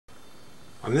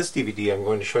On this DVD I'm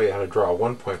going to show you how to draw a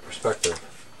one-point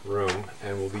perspective room,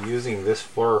 and we'll be using this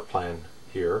floor plan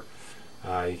here.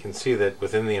 You can see that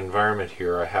within the environment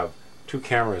here I have two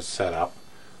cameras set up.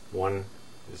 One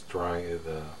is drawing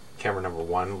the camera number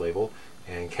 1 labeled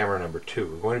and camera number 2.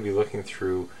 We're going to be looking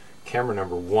through camera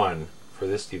number 1 for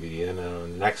this DVD, and then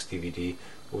on the next DVD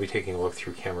we'll be taking a look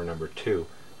through camera number 2,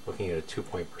 looking at a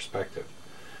two-point perspective.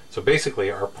 So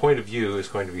basically our point of view is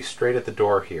going to be straight at the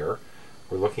door here.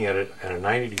 We're looking at it at a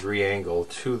 90-degree angle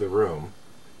to the room.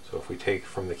 So if we take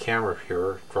from the camera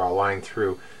here, draw a line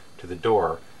through to the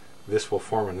door, this will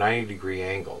form a 90-degree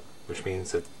angle, which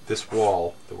means that this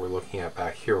wall that we're looking at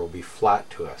back here will be flat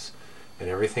to us, and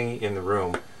everything in the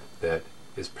room that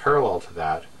is parallel to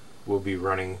that will be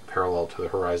running parallel to the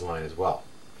horizon line as well.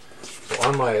 So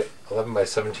on my 11 by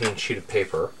 17 sheet of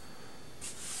paper,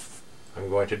 I'm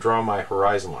going to draw my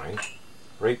horizon line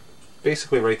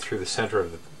basically right through the center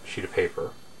of the sheet of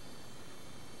paper,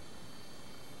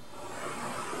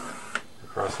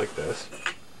 across like this,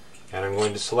 and I'm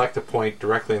going to select a point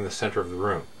directly in the center of the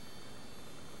room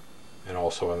and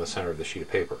also on the center of the sheet of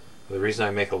paper. The reason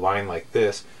I make a line like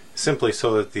this is simply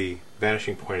so that the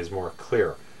vanishing point is more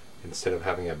clear instead of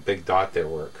having a big dot there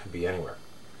where it could be anywhere.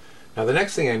 Now the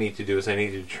next thing I need to do is I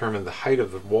need to determine the height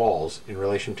of the walls in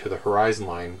relation to the horizon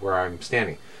line where I'm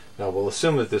standing. Now we'll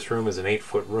assume that this room is an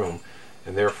 8-foot room,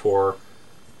 and therefore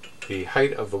the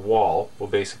height of the wall will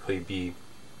basically be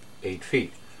 8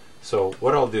 feet. So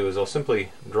what I'll do is I'll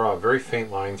simply draw a very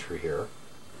faint line through here,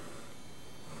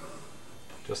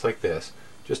 just like this,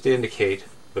 just to indicate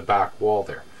the back wall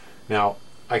there. Now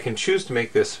I can choose to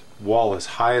make this wall as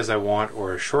high as I want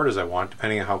or as short as I want,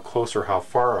 depending on how close or how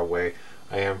far away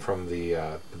I am from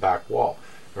the back wall.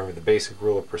 Remember, the basic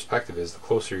rule of perspective is the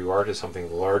closer you are to something,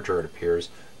 the larger it appears,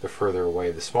 the further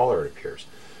away, the smaller it appears.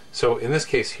 So in this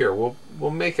case here,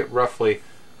 we'll make it roughly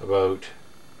about,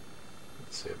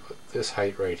 let's say, about this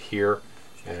height right here,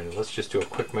 and let's just do a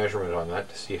quick measurement on that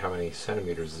to see how many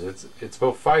centimeters it is. It's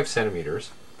about 5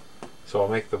 centimeters, so I'll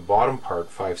make the bottom part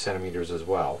 5 centimeters as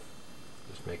well.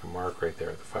 Just make a mark right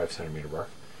there at the 5 centimeter mark,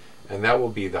 and that will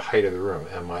be the height of the room,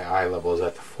 and my eye level is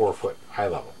at the 4-foot eye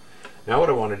level. Now what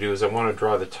I want to do is I want to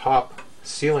draw the top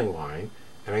ceiling line,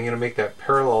 and I'm going to make that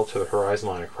parallel to the horizon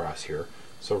line across here.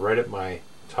 So right at my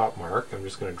top mark, I'm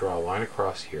just going to draw a line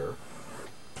across here.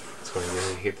 It's going to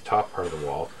indicate the top part of the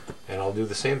wall, and I'll do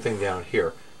the same thing down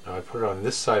here. Now I put it on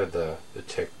this side of the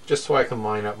tick just so I can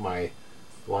line up my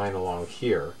line along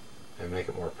here and make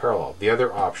it more parallel. The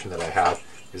other option that I have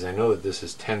is I know that this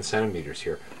is 10 centimeters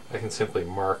here. I can simply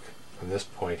mark from this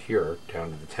point here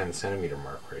down to the 10 centimeter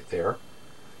mark right there,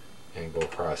 and go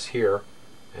across here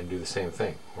and do the same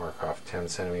thing. Mark off 10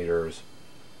 centimeters.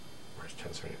 Where's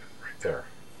 10 centimeters? Right there.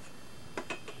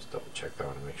 Just double check that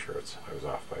one and make sure I was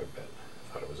off by a bit.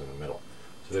 I thought it was in the middle.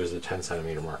 So there's the 10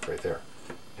 centimeter mark right there.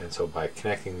 And so by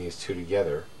connecting these two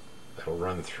together, that'll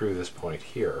run through this point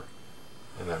here,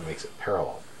 and that makes it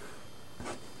parallel.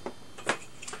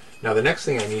 Now the next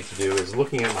thing I need to do is,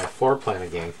 looking at my floor plan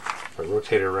again, if I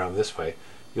rotate it around this way,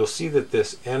 you'll see that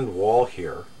this end wall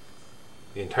here,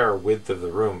 the entire width of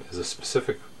the room, is a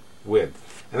specific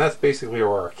width. And that's basically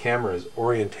where our camera is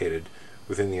orientated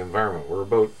within the environment. We're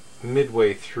about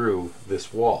midway through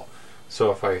this wall.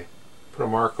 So if I put a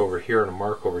mark over here and a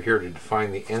mark over here to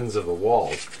define the ends of the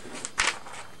walls,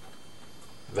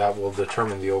 that will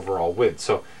determine the overall width.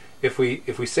 So if we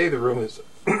say the room is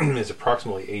is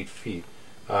approximately 8 feet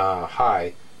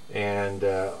high, and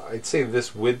I'd say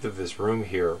this width of this room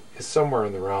here is somewhere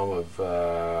in the realm of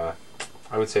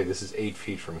I would say this is 8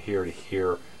 feet from here to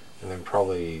here, and then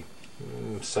probably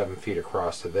 7 feet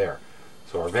across to there.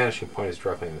 So our vanishing point is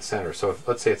directly in the center. So if,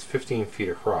 let's say it's 15 feet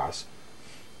across,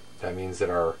 that means that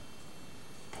our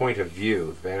point of view,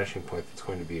 the vanishing point that's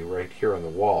going to be right here on the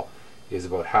wall, is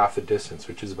about half the distance,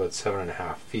 which is about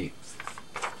 7.5 feet.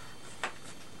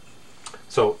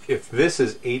 So if this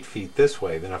is 8 feet this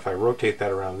way, then if I rotate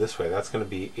that around this way, that's going to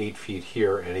be 8 feet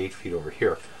here and 8 feet over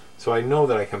here. So I know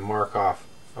that I can mark off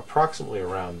approximately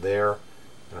around there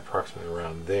and approximately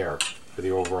around there for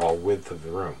the overall width of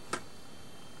the room.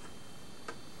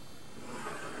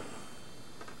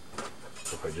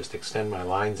 So if I just extend my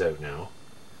lines out now,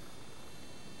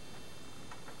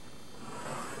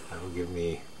 that will give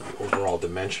me the overall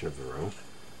dimension of the room.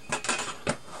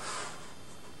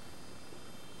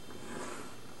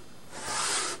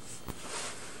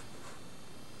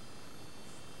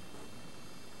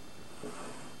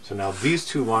 So now these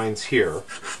two lines here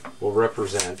will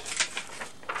represent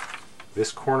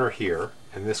this corner here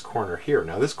and this corner here.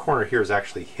 Now this corner here is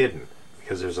actually hidden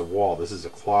because there's a wall. This is a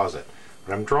closet.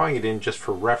 But I'm drawing it in just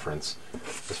for reference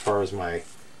as far as my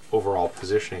overall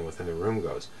positioning within the room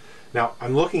goes. Now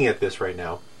I'm looking at this right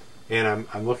now, and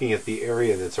I'm looking at the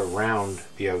area that's around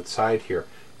the outside here,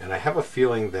 and I have a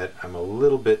feeling that I'm a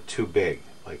little bit too big.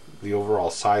 Like the overall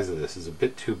size of this is a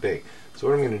bit too big. So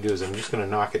what I'm going to do is I'm just going to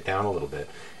knock it down a little bit.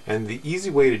 And the easy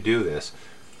way to do this,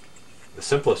 the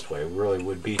simplest way really,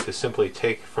 would be to simply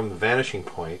take from the vanishing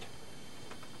point,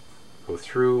 go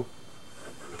through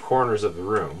the corners of the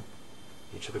room,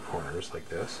 each of the corners like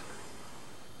this,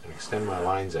 and extend my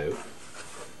lines out.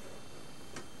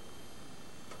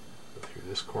 Go through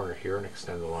this corner here and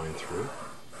extend the line through.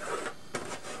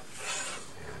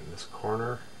 And this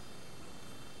corner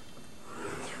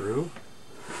through.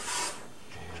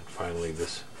 And finally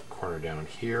this corner down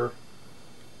here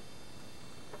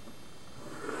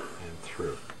and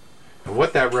through. And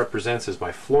what that represents is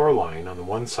my floor line on the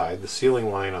one side, the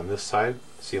ceiling line on this side,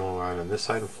 ceiling line on this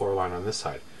side, and floor line on this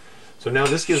side. So now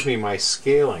this gives me my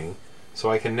scaling, so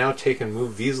I can now take and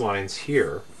move these lines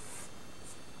here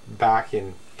back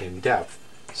in depth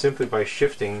simply by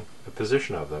shifting the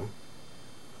position of them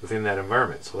within that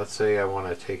environment. So let's say I want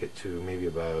to take it to maybe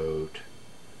about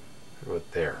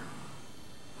there.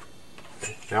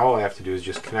 Okay. Now all I have to do is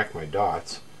just connect my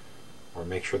dots, or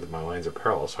make sure that my lines are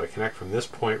parallel. So I connect from this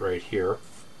point right here,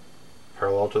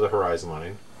 parallel to the horizon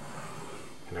line,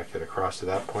 connect it across to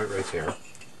that point right there,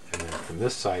 and then from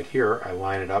this side here I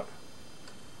line it up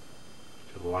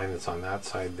to the line that's on that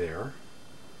side there,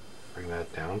 bring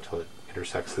that down till it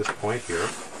intersects this point here,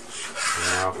 and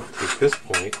now take this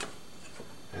point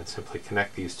and simply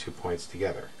connect these two points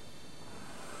together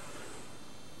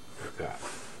like that.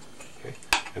 Okay.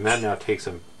 And that now takes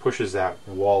and pushes that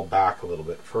wall back a little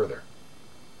bit further.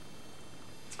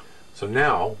 So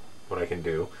now what I can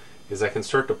do is I can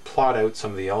start to plot out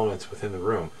some of the elements within the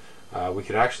room. We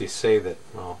could actually say that,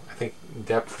 well, I think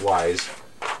depth-wise,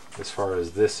 as far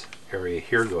as this area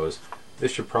here goes,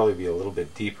 this should probably be a little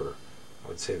bit deeper. I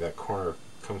would say that corner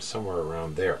comes somewhere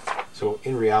around there. So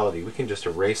in reality, we can just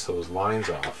erase those lines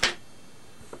off.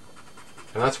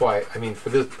 And that's why, I mean, for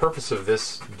the purpose of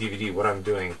this DVD, what I'm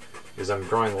doing is I'm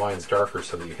drawing lines darker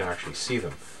so that you can actually see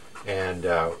them. And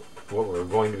what we're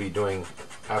going to be doing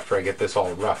after I get this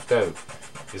all roughed out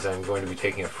is I'm going to be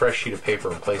taking a fresh sheet of paper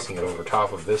and placing it over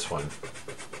top of this one,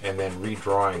 and then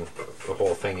redrawing the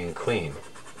whole thing in clean,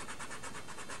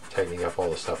 tightening up all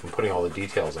the stuff and putting all the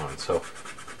details on. So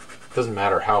it doesn't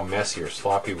matter how messy or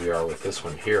sloppy we are with this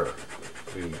one here,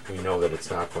 we know that it's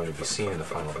not going to be seen in the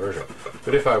final version.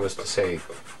 But if I was to say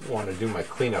want to do my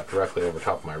cleanup directly over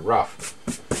top of my rough,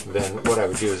 then what I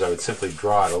would do is I would simply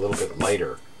draw it a little bit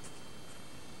lighter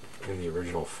in the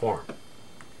original form.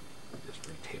 Just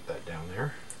retape that down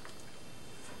there.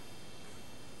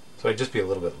 So I'd just be a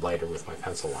little bit lighter with my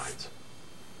pencil lines.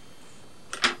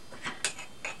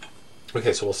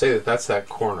 Okay, so we'll say that that's that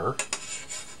corner.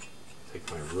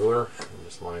 Take my ruler and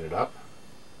just line it up.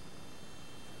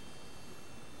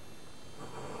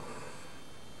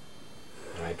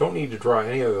 And I don't need to draw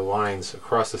any other lines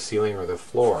across the ceiling or the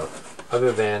floor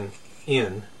other than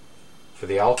in for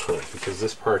the alcove, because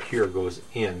this part here goes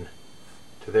in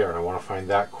to there, and I want to find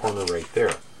that corner right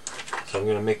there. So I'm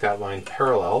going to make that line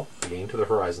parallel again to the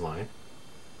horizon line.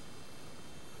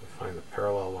 Find the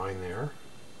parallel line there.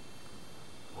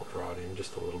 I'll draw it in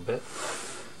just a little bit.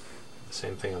 The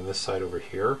same thing on this side over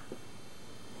here.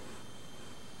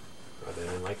 Draw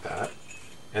that in like that.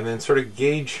 And then sort of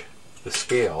gauge the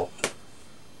scale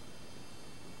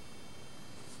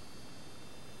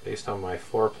based on my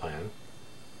floor plan.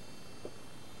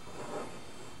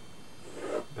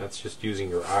 That's just using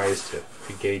your eyes to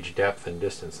gauge depth and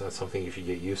distance. That's something you should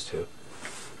get used to.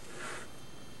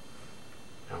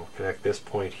 Now we'll connect this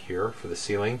point here for the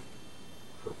ceiling,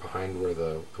 for behind where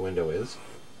the window is.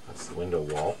 That's the window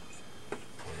wall.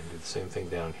 And do the same thing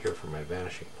down here for my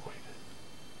vanishing point.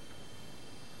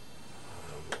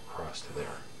 And I'll go across to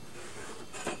there.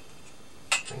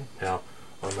 Okay. Now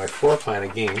on my floor plan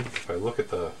again, if I look at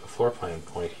the floor plan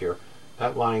point here,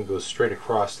 that line goes straight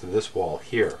across to this wall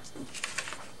here.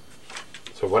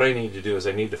 So what I need to do is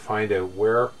I need to find out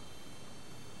where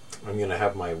I'm going to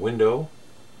have my window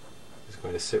is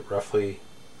going to sit roughly,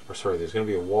 or sorry, there's going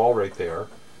to be a wall right there.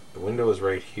 The window is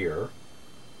right here,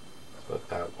 about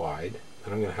that wide.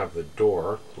 Then I'm going to have the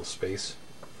door, a little space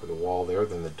for the wall there,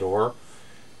 then the door.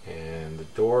 And the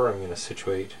door I'm going to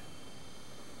situate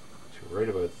to right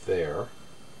about there.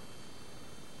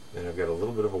 Then I've got a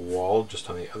little bit of a wall just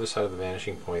on the other side of the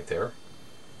vanishing point there.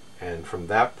 And from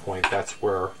that point, that's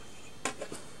where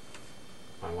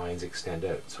my lines extend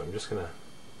out. So I'm just going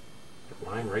to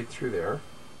line right through there.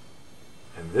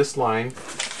 And this line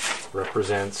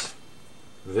represents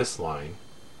this line,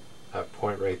 that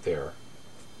point right there.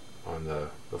 on the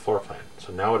floor plan.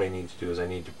 So now what I need to do is I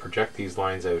need to project these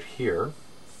lines out here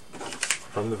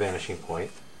from the vanishing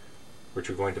point, which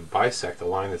are going to bisect the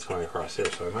line that's going across there.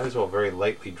 So I might as well very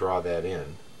lightly draw that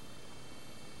in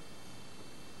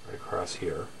right across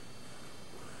here.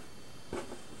 And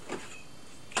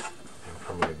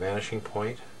from my vanishing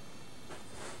point,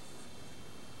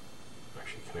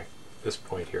 actually connect this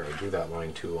point here. I drew that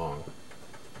line too long.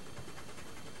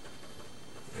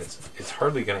 It's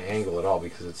hardly going to angle at all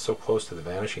because it's so close to the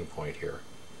vanishing point here.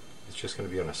 It's just going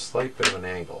to be on a slight bit of an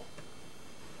angle.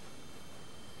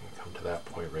 And come to that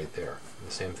point right there. And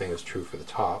the same thing is true for the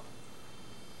top.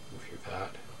 Move here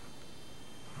that.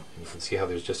 And you can see how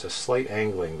there's just a slight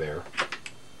angling there.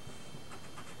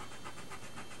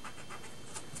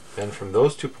 Then from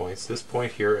those 2 points, this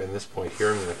point here and this point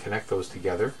here, I'm going to connect those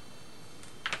together.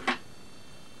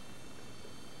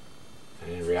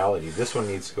 And in reality, this one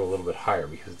needs to go a little bit higher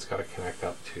because it's got to connect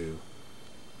up to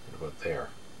about there.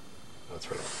 That's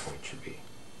where that point should be.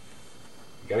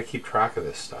 You got to keep track of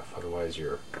this stuff, otherwise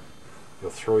you'll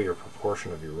throw your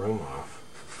proportion of your room off,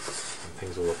 and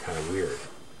things will look kind of weird.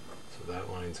 So that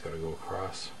line's got to go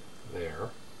across there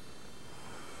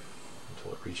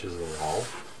until it reaches the wall.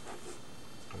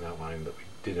 And that line that we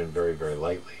did in very, very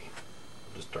lightly,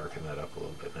 I'll just darken that up a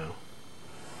little bit now.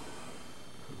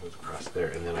 Goes across there,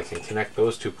 and then I can connect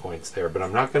those 2 points there, but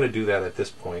I'm not going to do that at this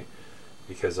point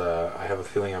because I have a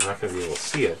feeling I'm not going to be able to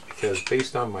see it, because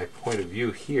based on my point of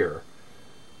view here,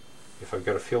 if I've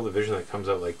got a field of vision that comes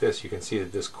out like this, you can see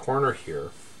that this corner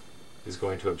here is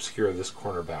going to obscure this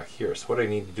corner back here. So what I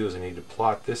need to do is I need to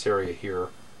plot this area here,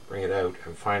 bring it out,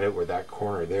 and find out where that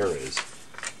corner there is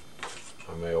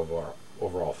on my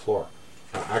overall floor.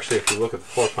 Now actually, if you look at the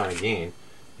floor plan again,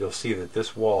 you'll see that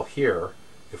this wall here,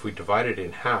 if we divide it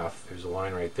in half, there's a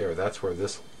line right there. That's where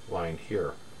this line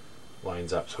here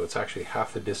lines up. So it's actually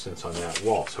half the distance on that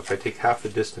wall. So if I take half the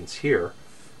distance here,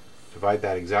 divide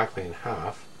that exactly in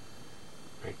half,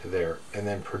 right to there, and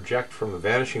then project from the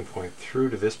vanishing point through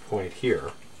to this point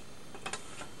here,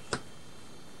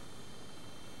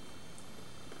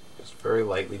 just very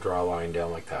lightly draw a line down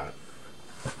like that.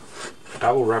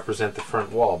 That will represent the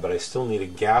front wall, but I still need a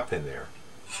gap in there.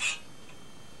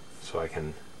 So I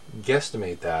can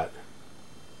guesstimate that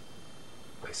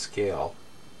by scale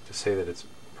to say that it's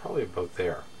probably about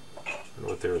there. And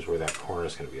what there is where that corner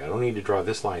is going to be. I don't need to draw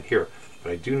this line here,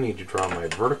 but I do need to draw my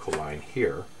vertical line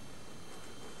here.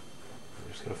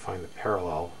 I'm just going to find the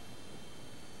parallel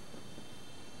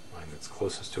line that's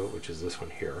closest to it, which is this one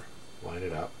here. Line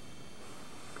it up,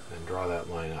 and draw that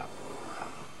line up.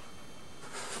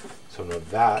 So now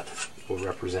that will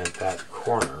represent that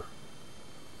corner.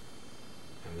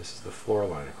 And this is the floor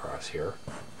line across here.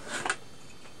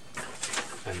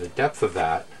 And the depth of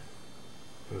that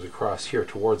comes across here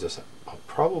towards us. I'll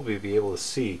probably be able to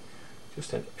see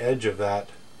just an edge of that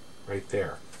right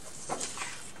there.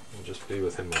 It'll just be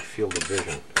within my field of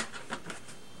vision.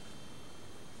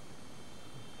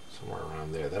 Somewhere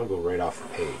around there. That'll go right off the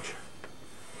page.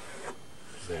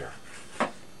 There.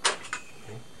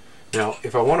 Okay. Now,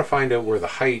 if I want to find out where the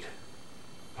high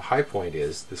point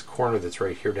is, this corner that's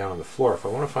right here down on the floor, if I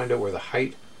want to find out where the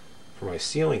height for my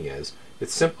ceiling is,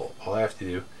 it's simple. All I have to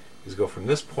do is go from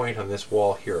this point on this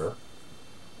wall here,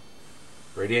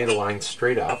 radiate a line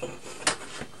straight up. So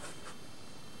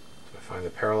I find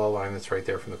the parallel line that's right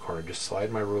there from the corner, just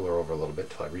slide my ruler over a little bit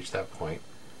till I reach that point.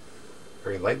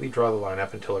 Very lightly draw the line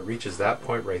up until it reaches that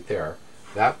point right there.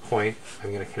 That point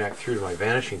I'm going to connect through to my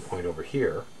vanishing point over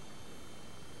here,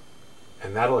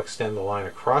 and that'll extend the line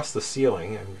across the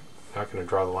ceiling. I'm not going to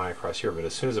draw the line across here, but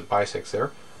as soon as it bisects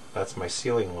there, that's my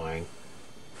ceiling line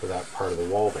for that part of the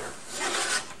wall there.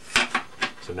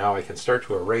 So now I can start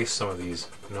to erase some of these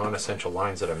non-essential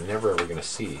lines that I'm never ever going to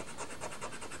see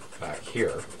back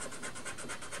here,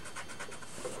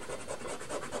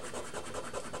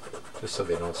 just so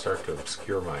they don't start to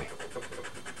obscure my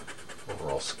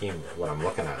overall scheme of what I'm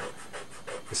looking at.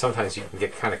 Because sometimes you can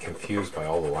get kind of confused by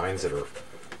all the lines that are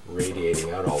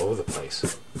radiating out all over the place.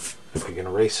 If you can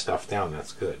erase stuff down,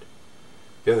 that's good.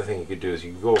 The other thing you could do is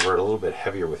you can go over it a little bit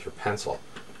heavier with your pencil,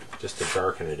 just to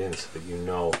darken it in so that you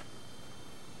know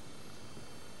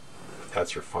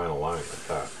that's your final line, like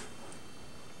that.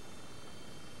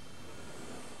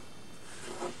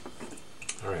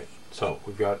 Alright, so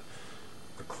we've got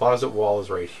the closet wall is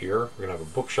right here. We're going to have a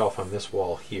bookshelf on this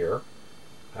wall here.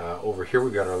 Over here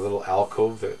we've got our little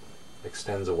alcove that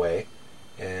extends away,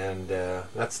 and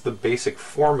that's the basic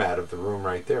format of the room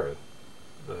right there,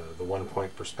 the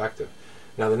one-point perspective.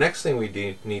 Now the next thing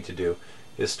we need to do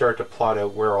is start to plot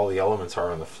out where all the elements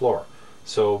are on the floor.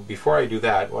 So before I do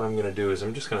that, what I'm going to do is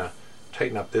I'm just going to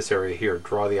tighten up this area here,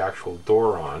 draw the actual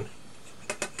door on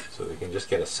so we can just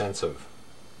get a sense of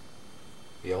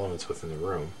the elements within the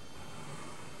room.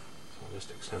 So I'll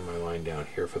just extend my line down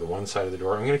here for the one side of the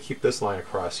door. I'm going to keep this line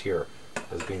across here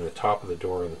as being the top of the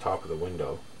door and the top of the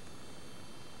window.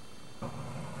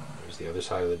 There's the other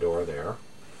side of the door there.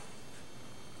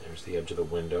 There's the edge of the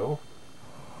window,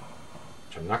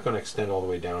 which I'm not going to extend all the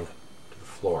way down to the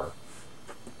floor.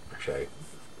 Actually, I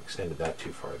extended that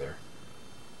too far there.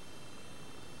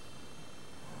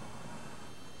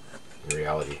 In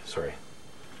reality, sorry.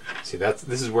 See,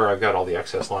 this is where I've got all the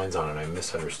excess lines on and I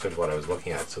misunderstood what I was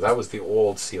looking at. So that was the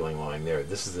old ceiling line there.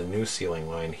 This is the new ceiling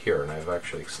line here, and I've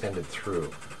actually extended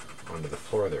through onto the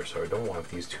floor there. So I don't want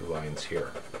these two lines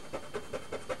here.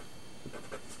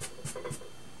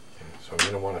 Okay, so I'm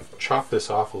going to want to chop this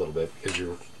off a little bit because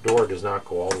your door does not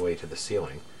go all the way to the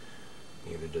ceiling.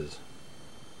 Neither does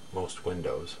most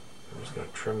windows. I'm just going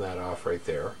to trim that off right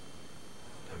there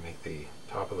and make the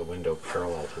top of the window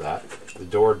parallel to that. The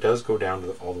door does go down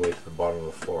to all the way to the bottom of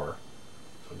the floor.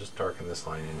 So I'll just darken this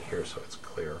line in here so it's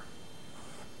clear.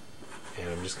 And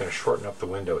I'm just going to shorten up the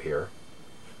window here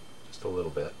just a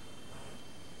little bit.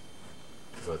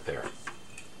 About there.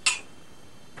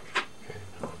 Okay,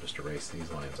 now I'll just erase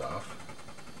these lines off.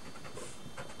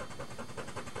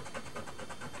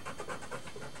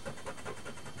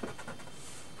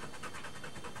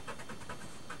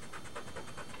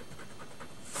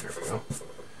 There we go.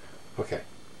 Okay,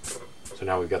 so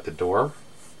now we've got the door,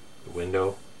 the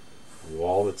window, the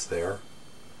wall that's there,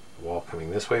 the wall coming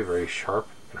this way, very sharp,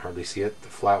 you can hardly see it, the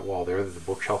flat wall there that the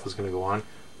bookshelf is going to go on,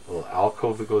 a little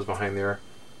alcove that goes behind there,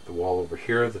 the wall over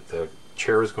here that the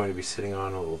chair is going to be sitting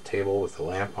on, a little table with a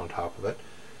lamp on top of it.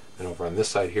 And over on this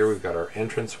side here we've got our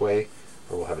entranceway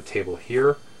where we'll have a table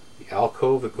here, the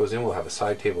alcove that goes in, we'll have a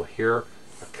side table here,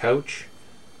 a couch,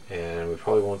 and we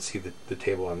probably won't see the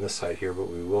table on this side here, but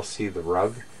we will see the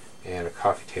rug and a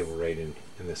coffee table right in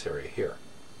this area here.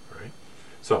 All right.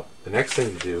 So the next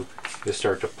thing to do is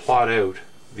start to plot out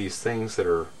these things that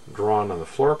are drawn on the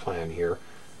floor plan here,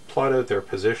 plot out their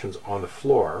positions on the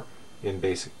floor in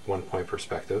basic one-point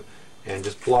perspective, and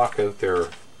just block out their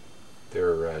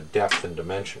depth and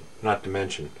dimension. Not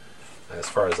dimension as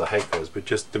far as the height goes, but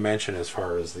just dimension as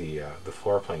far as the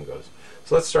floor plane goes.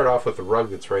 So let's start off with the rug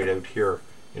that's right out here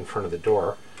in front of the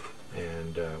door,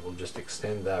 and we'll just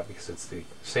extend that because it's the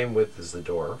same width as the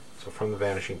door. So from the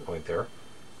vanishing point there,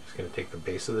 just going to take the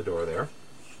base of the door there,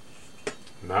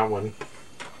 and that one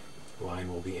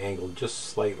line will be angled just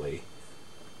slightly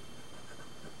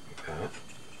like that,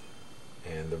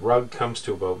 and the rug comes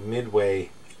to about midway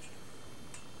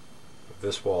of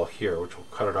this wall here, which will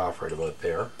cut it off right about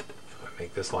there. So I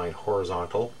make this line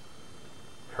horizontal,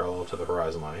 parallel to the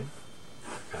horizon line,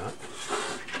 like that.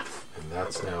 And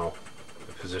that's now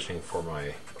the positioning for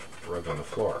my rug on the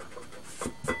floor.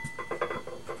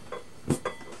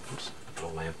 Oops, the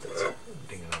lamp that's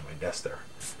dinging on my desk there.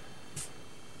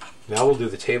 Now we'll do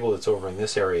the table that's over in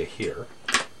this area here.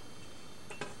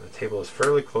 The table is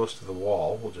fairly close to the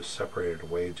wall. We'll just separate it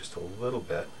away just a little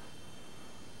bit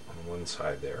on one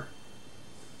side there.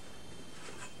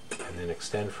 And then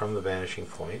extend from the vanishing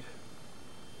point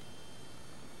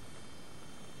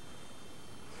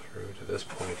through to this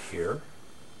point here.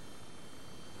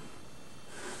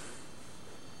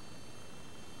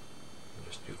 And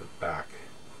just do the back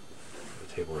of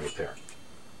the table right there.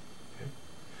 Okay.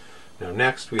 Now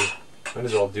next we might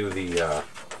as well do the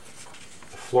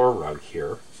floor rug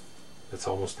here. It's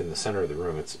almost in the center of the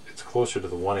room. It's closer to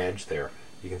the one edge there.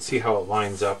 You can see how it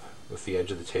lines up with the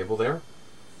edge of the table there,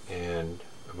 and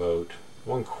about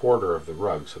 1/4 of the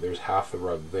rug. So there's half the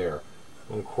rug there,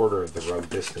 1/4 of the rug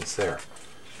distance there.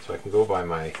 So I can go by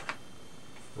my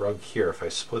rug here. If I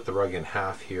split the rug in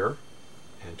half here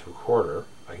and to 1/4,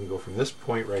 I can go from this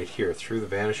point right here through the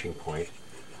vanishing point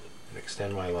and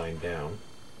extend my line down.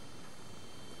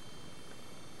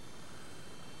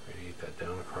 Radiate that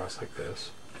down across like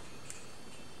this.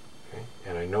 Okay.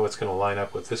 And I know it's going to line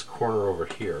up with this corner over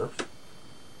here.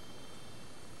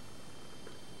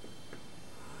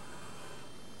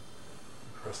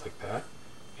 Across like that.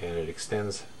 And it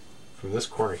extends from this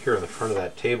corner here in the front of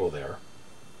that table there.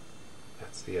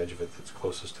 That's the edge of it that's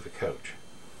closest to the couch.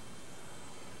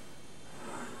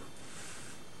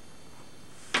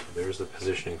 So there's the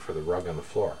positioning for the rug on the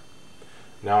floor.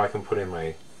 Now I can put in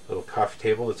my little coffee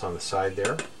table that's on the side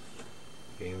there.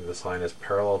 Again, this line is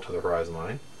parallel to the horizon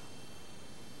line.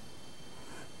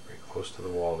 Very close to the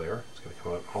wall there. It's going to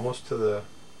come up almost to the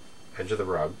edge of the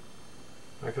rug.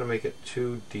 I'm not going to make it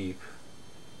too deep.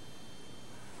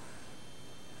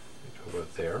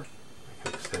 About there. I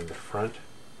can extend the front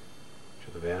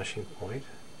to the vanishing point,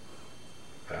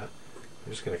 like that.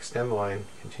 I'm just going to extend the line,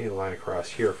 continue the line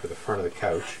across here for the front of the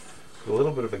couch. Put a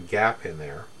little bit of a gap in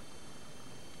there.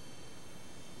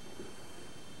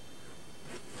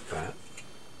 Like that.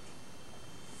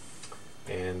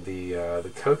 And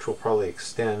the couch will probably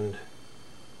extend,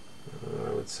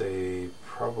 I would say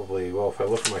probably, well, if I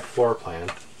look at my floor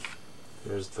plan,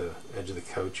 there's the edge of the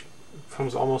couch. It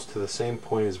comes almost to the same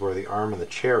point as where the arm and the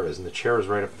chair is, and the chair is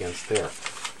right up against there.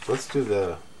 So let's do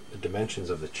the dimensions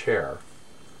of the chair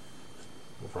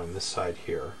over on this side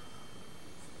here.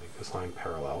 Make this line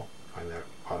parallel, find that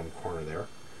bottom corner there,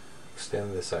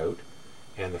 extend this out,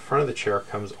 and the front of the chair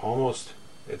comes almost,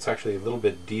 it's actually a little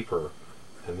bit deeper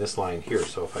than this line here.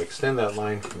 So if I extend that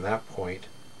line from that point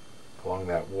along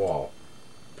that wall,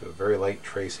 do a very light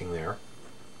tracing there.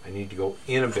 I need to go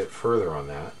in a bit further on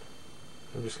that.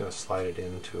 I'm just going to slide it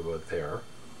into about there.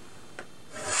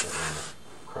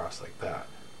 Across like that.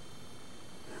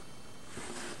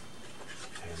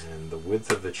 And then the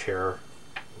width of the chair,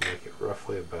 make it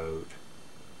roughly about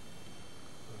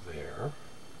there.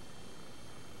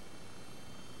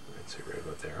 I'd say right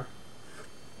about there.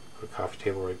 Put a coffee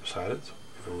table right beside it, so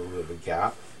give it a little bit of a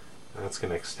gap. And that's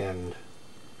going to extend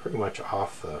pretty much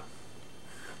off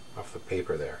the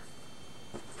paper there.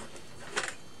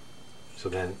 So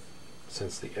then,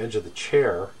 since the edge of the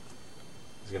chair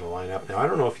is going to line up, now I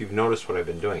don't know if you've noticed what I've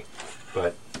been doing,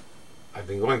 but I've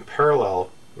been going parallel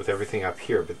with everything up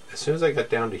here, but as soon as I got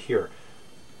down to here,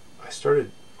 I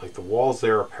started, like the walls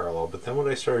there are parallel, but then what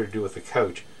I started to do with the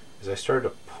couch is I started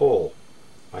to pull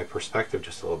my perspective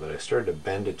just a little bit. I started to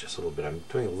bend it just a little bit. I'm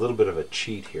doing a little bit of a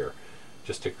cheat here,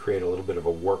 just to create a little bit of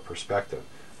a warp perspective.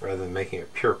 Rather than making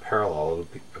it pure parallel, it'll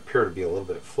appear to be a little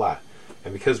bit flat.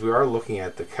 And because we are looking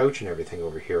at the couch and everything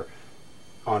over here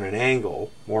on an angle,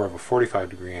 more of a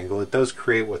 45-degree angle, it does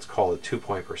create what's called a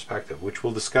two-point perspective, which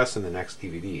we'll discuss in the next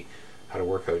DVD, how to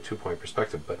work out a two-point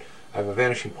perspective. But I have a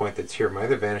vanishing point that's here. My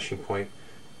other vanishing point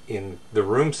in the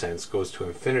room sense goes to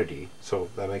infinity, so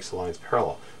that makes the lines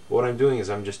parallel. But what I'm doing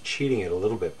is I'm just cheating it a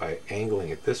little bit by angling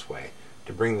it this way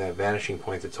to bring that vanishing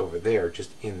point that's over there just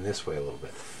in this way a little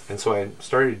bit. And so I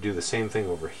started to do the same thing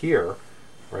over here,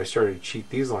 where I started to cheat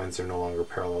these lines. They're no longer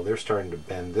parallel. They're starting to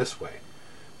bend this way.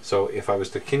 So if I was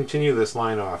to continue this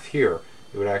line off here,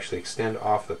 it would actually extend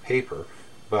off the paper,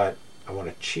 but I want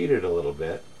to cheat it a little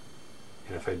bit.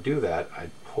 And if I do that,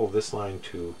 I'd pull this line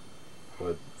to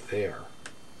about there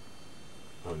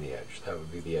on the edge. That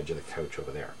would be the edge of the couch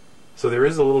over there. So there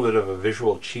is a little bit of a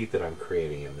visual cheat that I'm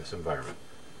creating in this environment.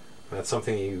 And that's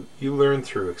something you learn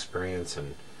through experience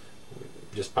and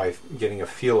just by getting a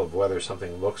feel of whether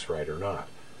something looks right or not.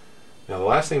 Now the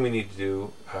last thing we need to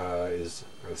do or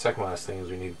the second last thing is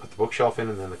we need to put the bookshelf in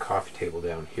and then the coffee table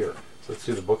down here. So let's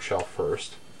do the bookshelf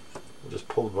first. We'll just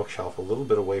pull the bookshelf a little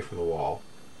bit away from the wall,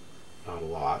 not a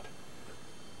lot.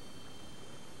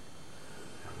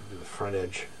 And we'll do the front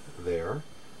edge there.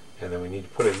 And then we need to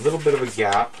put a little bit of a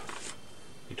gap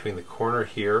between the corner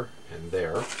here and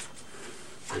there,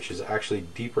 which is actually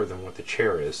deeper than what the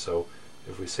chair is. So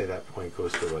if we say that point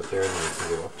goes to about there, then we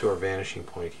can go up to our vanishing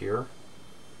point here,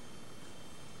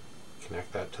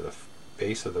 connect that to the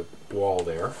base of the wall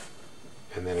there,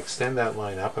 and then extend that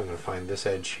line up. I'm going to find this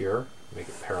edge here, make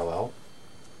it parallel,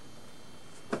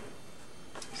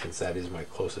 since that is my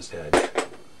closest edge. Right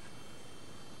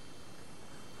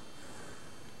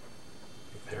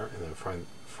there, and then find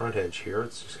front edge here.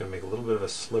 It's just going to make a little bit of a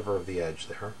sliver of the edge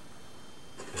there,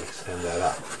 and extend that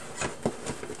up.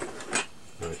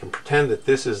 Now we can pretend that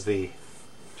this is the,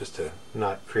 just to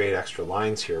not create extra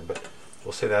lines here, but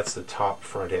we'll say that's the top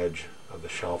front edge of the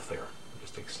shelf there.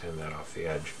 Just extend that off the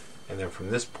edge. And then from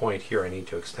this point here I need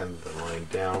to extend the line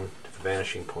down to the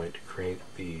vanishing point to create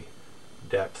the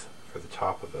depth for the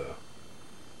top of the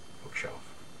bookshelf.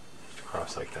 Just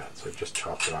across like that. So it just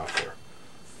chopped it off there.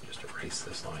 Just erase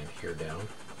this line here down.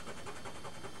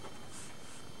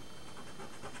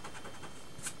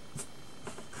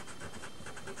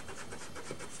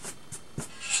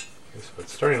 So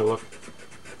it's starting to look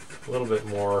a little bit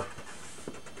more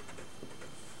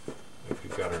like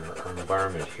we've got our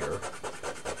environment here.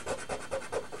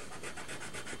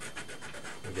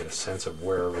 We get a sense of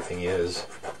where everything is.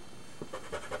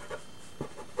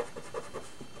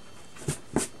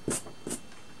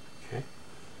 Okay.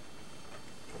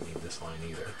 Don't need this line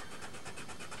either.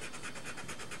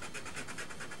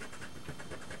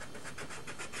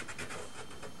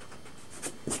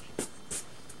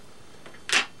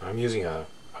 I'm using a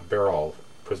Barrel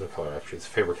Prismacolor, actually it's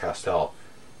Faber-Castell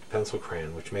pencil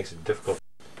crayon, which makes it difficult.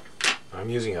 I'm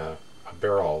using a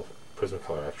Barrel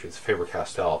Prismacolor, actually it's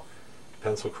Faber-Castell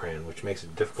pencil crayon, which makes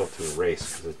it difficult to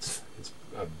erase because it's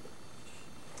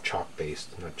chalk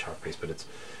based, not chalk based, but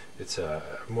it's a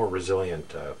more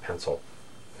resilient pencil.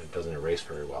 It doesn't erase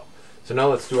very well. So now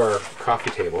let's do our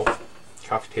coffee table.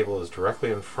 Coffee table is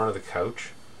directly in front of the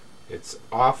couch. It's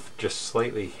off just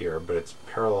slightly here, but it's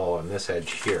parallel on this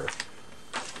edge here.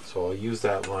 So I'll use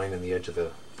that line in the edge of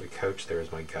the couch there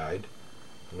as my guide.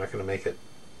 I'm not going to make it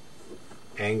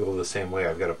angle the same way.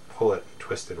 I've got to pull it and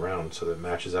twist it around so that it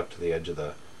matches up to the edge of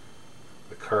the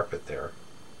carpet there.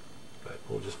 But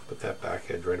we'll just put that back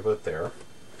edge right about there.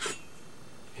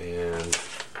 And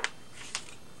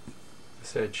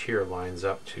this edge here lines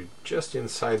up to just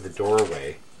inside the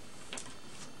doorway.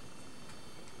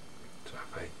 So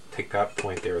if I take that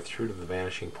point there through to the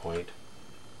vanishing point,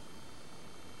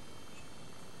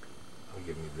 it'll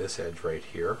give me this edge right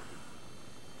here.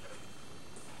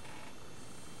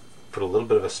 Put a little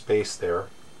bit of a space there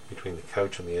between the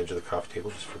couch and the edge of the coffee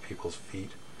table just for people's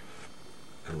feet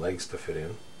and legs to fit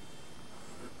in.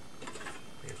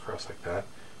 Bring it across like that.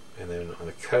 And then on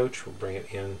the couch we'll bring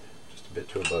it in just a bit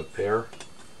to about there.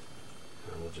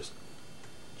 And we'll just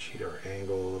cheat our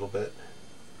angle a little bit.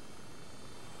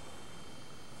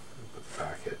 And put the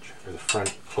back edge, or the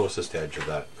front closest edge of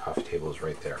that coffee table is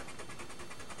right there.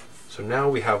 So now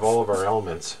we have all of our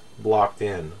elements blocked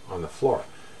in on the floor.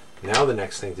 Now the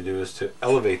next thing to do is to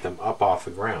elevate them up off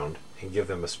the ground and give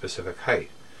them a specific height.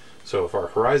 So if our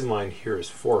horizon line here is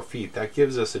 4 feet, that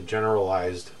gives us a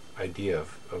generalized idea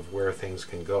of where things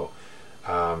can go.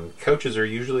 Couches are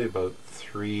usually about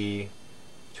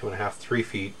 2.5, 3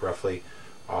 feet roughly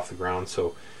off the ground.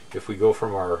 So if we go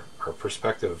from our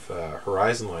perspective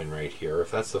horizon line right here,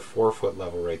 if that's the 4 foot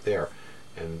level right there,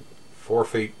 and 4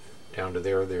 feet down to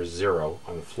there, there's 0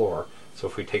 on the floor. So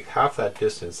if we take half that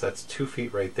distance, that's 2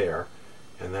 feet right there,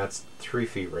 and that's 3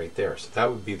 feet right there. So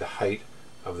that would be the height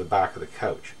of the back of the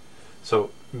couch. So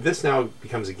this now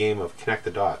becomes a game of connect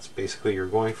the dots. Basically, you're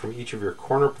going from each of your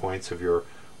corner points of your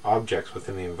objects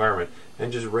within the environment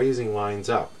and just raising lines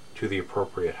up to the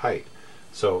appropriate height.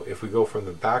 So if we go from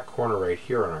the back corner right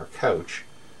here on our couch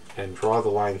and draw the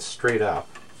line straight up,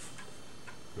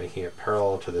 making it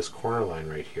parallel to this corner line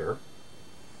right here,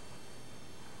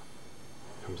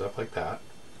 comes up like that,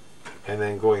 and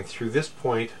then going through this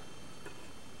point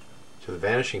to the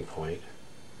vanishing point,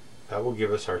 that will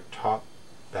give us our top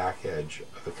back edge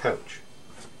of the couch.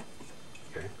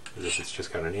 Okay, as if it's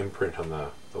just got an imprint on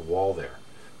the wall there.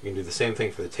 We can do the same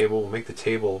thing for the table. We'll make the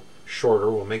table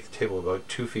shorter. We'll make the table about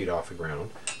 2 feet off the ground,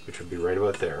 which would be right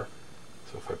about there.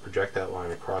 So if I project that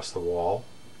line across the wall,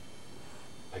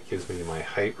 that gives me my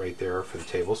height right there for the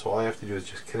table. So all I have to do is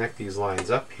just connect these lines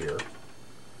up here,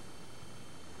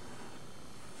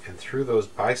 and through those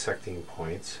bisecting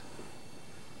points,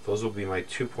 those will be my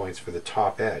 2 points for the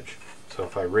top edge. So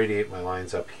if I radiate my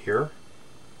lines up here,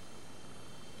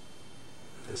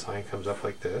 this line comes up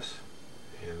like this,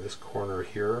 and this corner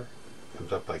here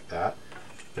comes up like that.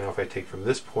 Now if I take from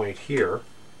this point here,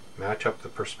 match up the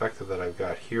perspective that I've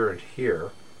got here and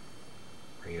here,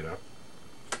 bring it up,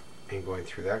 and going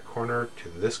through that corner to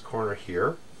this corner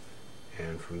here,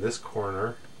 and from this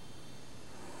corner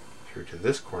through to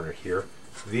this corner here,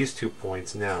 these 2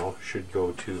 points now should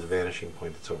go to the vanishing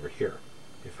point that's over here.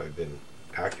 If I've been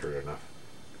accurate enough,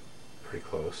 pretty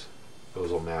close,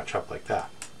 those will match up like that.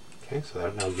 Okay, so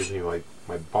that now gives me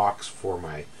my box for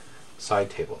my side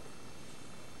table.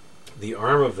 The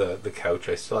arm of the couch,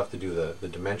 I still have to do the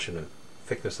dimension and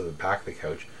thickness of the back of the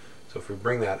couch. So if we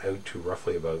bring that out to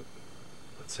roughly about,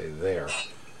 let's say there,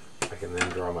 I can then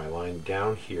draw my line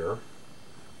down here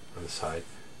on the side.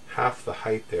 Half the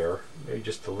height there, maybe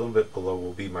just a little bit below,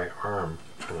 will be my arm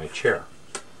for my chair,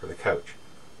 for the couch,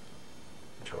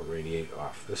 which I'll radiate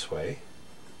off this way.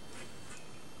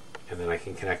 And then I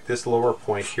can connect this lower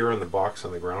point here on the box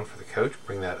on the ground for the couch,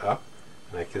 bring that up,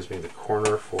 and that gives me the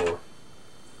corner for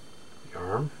the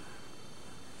arm.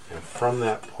 And from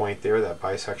that point there, that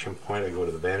bisection point, I go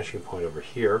to the vanishing point over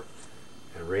here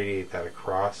and radiate that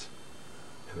across,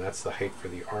 and that's the height for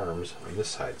the arms on this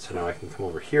side. So now I can come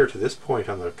over here to this point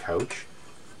on the couch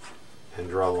and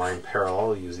draw a line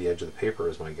parallel, use the edge of the paper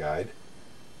as my guide,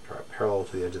 draw it parallel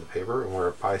to the edge of the paper, and where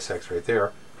it bisects right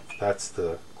there, that's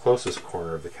the closest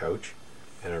corner of the couch,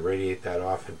 and I radiate that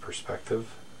off in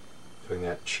perspective, doing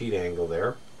that cheat angle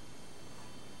there,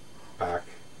 back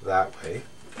that way,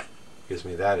 gives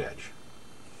me that edge.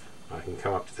 I can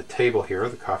come up to the table here,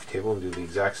 the coffee table, and do the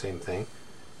exact same thing.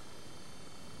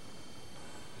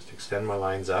 Just extend my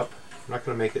lines up. I'm not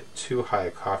going to make it too high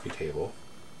a coffee table.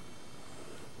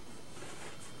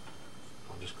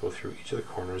 I'll just go through each of the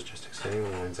corners, just extending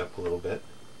the lines up a little bit.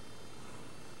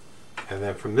 And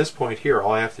then from this point here,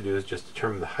 all I have to do is just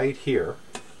determine the height here,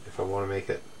 if I want to make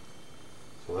it.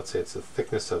 So let's say it's the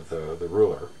thickness of the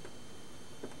ruler.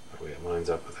 That way it lines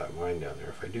up with that line down there.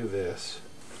 If I do this,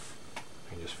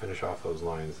 I can just finish off those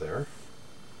lines there.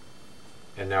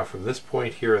 And now from this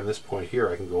point here and this point here,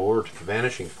 I can go over to the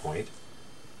vanishing point.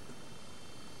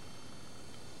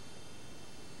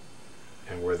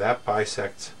 And where that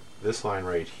bisects this line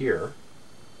right here,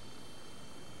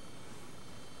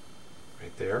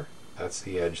 right there, that's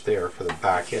the edge there for the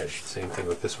back edge. Same thing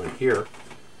with this one here.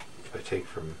 If I take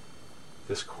from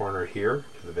this corner here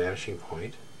to the vanishing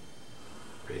point,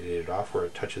 radiate it off where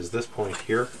it touches this point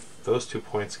here, those 2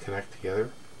 points connect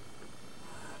together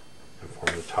and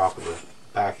form the top of the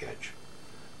back edge.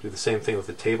 Do the same thing with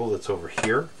the table that's over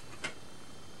here.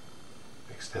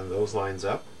 Extend those lines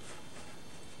up.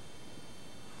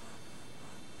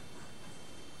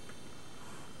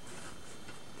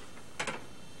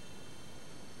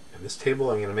 And this table,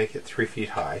 I'm going to make it 3 feet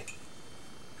high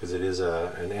because it is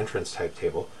an entrance type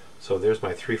table. So there's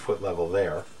my 3-foot level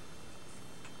there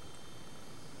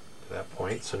to that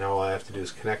point. So now all I have to do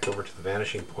is connect over to the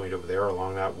vanishing point over there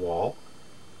along that wall,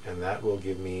 and that will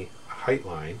give me a height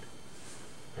line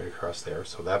right across there.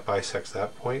 So that bisects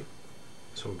that point.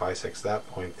 This one bisects that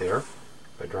point there.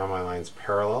 If I draw my lines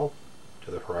parallel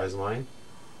to the horizon line,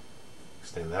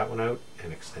 extend that one out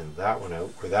and extend that one out,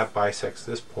 where that bisects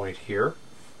this point here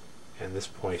and this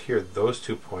point here, those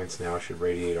 2 points now should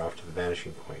radiate off to the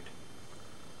vanishing point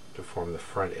to form the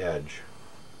front edge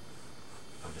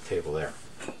of the table there.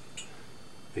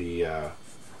 The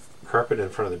carpet in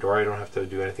front of the door, I don't have to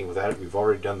do anything with that. We've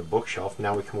already done the bookshelf.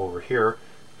 Now we come over here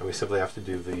and we simply have to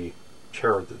do the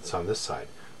chair that's on this side.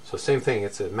 So same thing,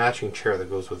 it's a matching chair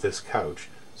that goes with this couch.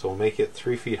 So we'll make it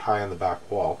 3 feet high on the back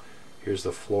wall. Here's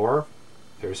the floor.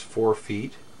 There's 4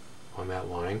 feet on that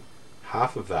line.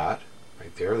 Half of that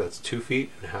right there, that's 2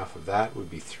 feet, and half of that would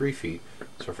be 3 feet.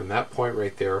 So from that point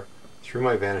right there through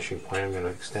my vanishing point, I'm going to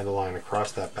extend a line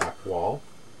across that back wall,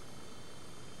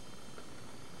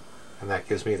 and that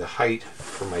gives me the height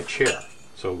for my chair.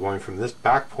 So going from this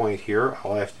back point here,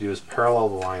 all I have to do is parallel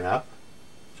the line up,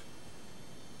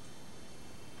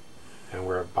 and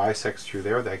where it bisects through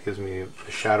there, that gives me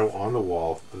a shadow on the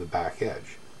wall of the back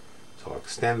edge. So I'll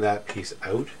extend that piece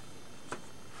out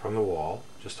from the wall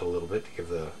just a little bit to give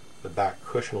the back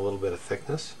cushion a little bit of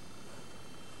thickness.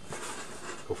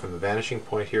 Go from the vanishing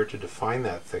point here to define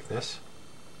that thickness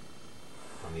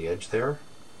on the edge there.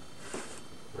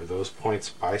 Where those points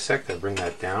bisect, I bring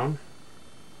that down.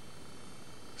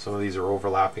 Some of these are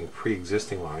overlapping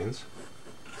pre-existing lines,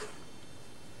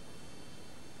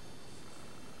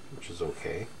 which is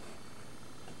okay.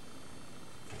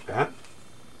 Like that.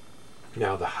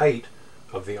 Now the height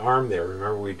of the arm there,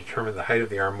 remember we determined the height of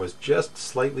the arm was just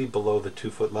slightly below the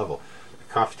 2-foot level.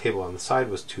 The coffee table on the side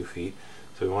was 2 feet,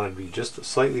 so we wanted to be just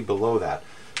slightly below that.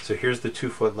 So here's the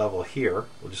 2-foot level here.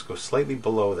 We'll just go slightly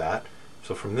below that.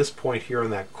 So from this point here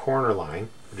on that corner line,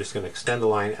 we're just going to extend the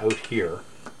line out here,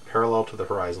 parallel to the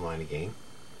horizon line again.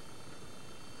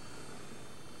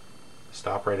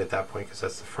 Stop right at that point because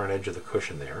that's the front edge of the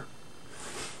cushion there.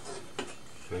 And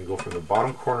then go from the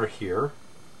bottom corner here,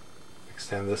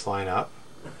 extend this line up,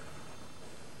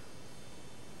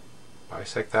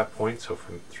 bisect that point. So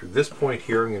from through this point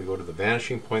here, I'm going to go to the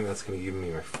vanishing point. That's going to give me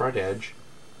my front edge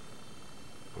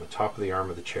on the top of the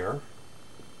arm of the chair.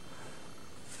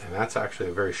 And that's actually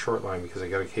a very short line because I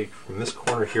got to take from this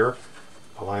corner here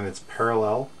a line that's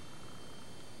parallel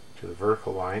to the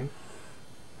vertical line.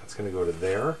 That's going to go to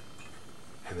there,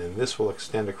 and then this will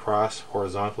extend across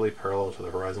horizontally parallel to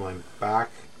the horizon line back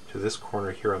to this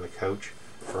corner here on the couch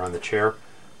or on the chair,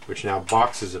 which now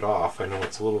boxes it off. I know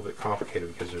it's a little bit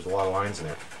complicated because there's a lot of lines in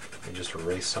there. I just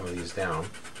erase some of these down.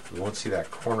 We won't see that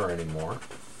corner anymore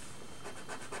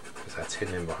because that's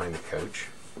hidden in behind the couch.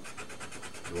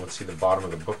 You won't see the bottom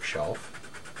of the bookshelf.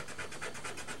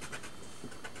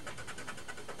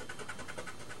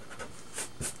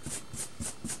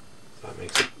 So that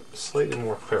makes it slightly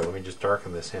more clear. Let me just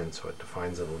darken this in so it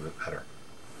defines it a little bit better.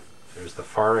 There's the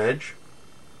far edge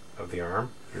of the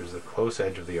arm. Here's the close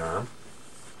edge of the arm.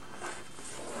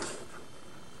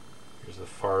 Here's the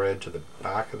far edge of the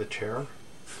back of the chair.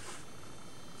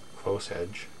 Close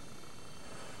edge.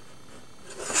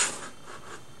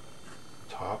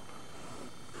 Top.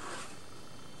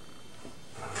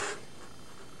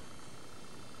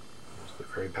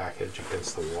 Very back edge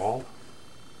against the wall.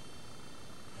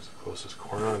 There's the closest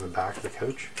corner on the back of the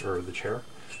couch or the chair.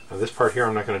 Now this part here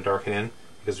I'm not going to darken in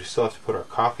because we still have to put our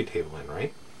coffee table in,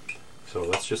 right? So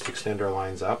let's just extend our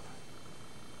lines up.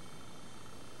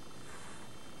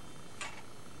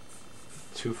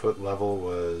 2-foot level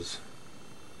was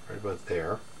right about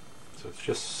there. So it's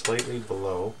just slightly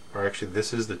below, or actually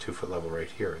this is the 2-foot level right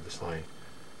here, this line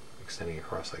extending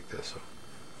across like this. So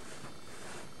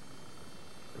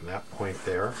from that point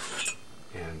there,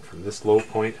 and from this low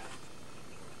point,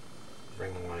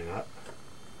 bring the line up,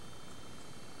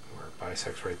 where it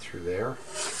bisects right through there.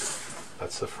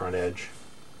 That's the front edge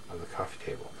of the coffee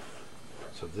table.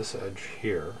 So this edge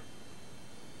here,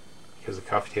 because the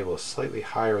coffee table is slightly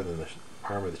higher than the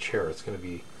arm of the chair, it's going to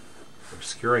be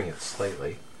obscuring it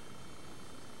slightly.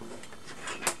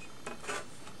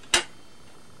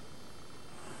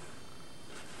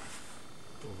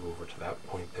 Move over to that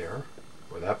point there.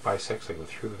 Where that bisects, I go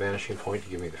through the vanishing point to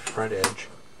give me the front edge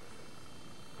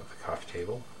of the coffee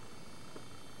table.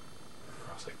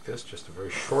 Across like this, just a very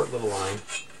short little line,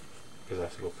 because I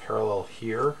have to go parallel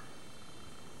here.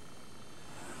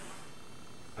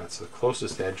 That's the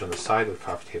closest edge on the side of the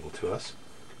coffee table to us.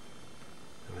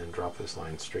 And then drop this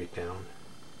line straight down.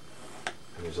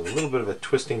 And there's a little bit of a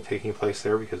twisting taking place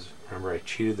there because remember I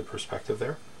cheated the perspective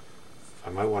there. I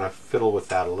might want to fiddle with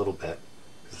that a little bit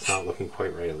because it's not looking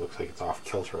quite right. It looks like it's off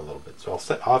kilter a little bit. So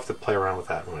I'll have to play around with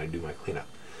that when I do my cleanup.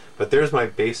 But there's my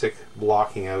basic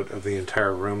blocking out of the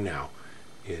entire room now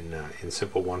in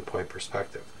simple one-point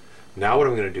perspective. Now what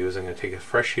I'm going to do is I'm going to take a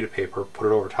fresh sheet of paper, put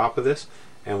it over top of this,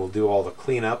 and we'll do all the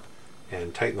cleanup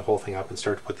and tighten the whole thing up and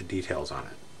start to put the details on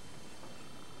it.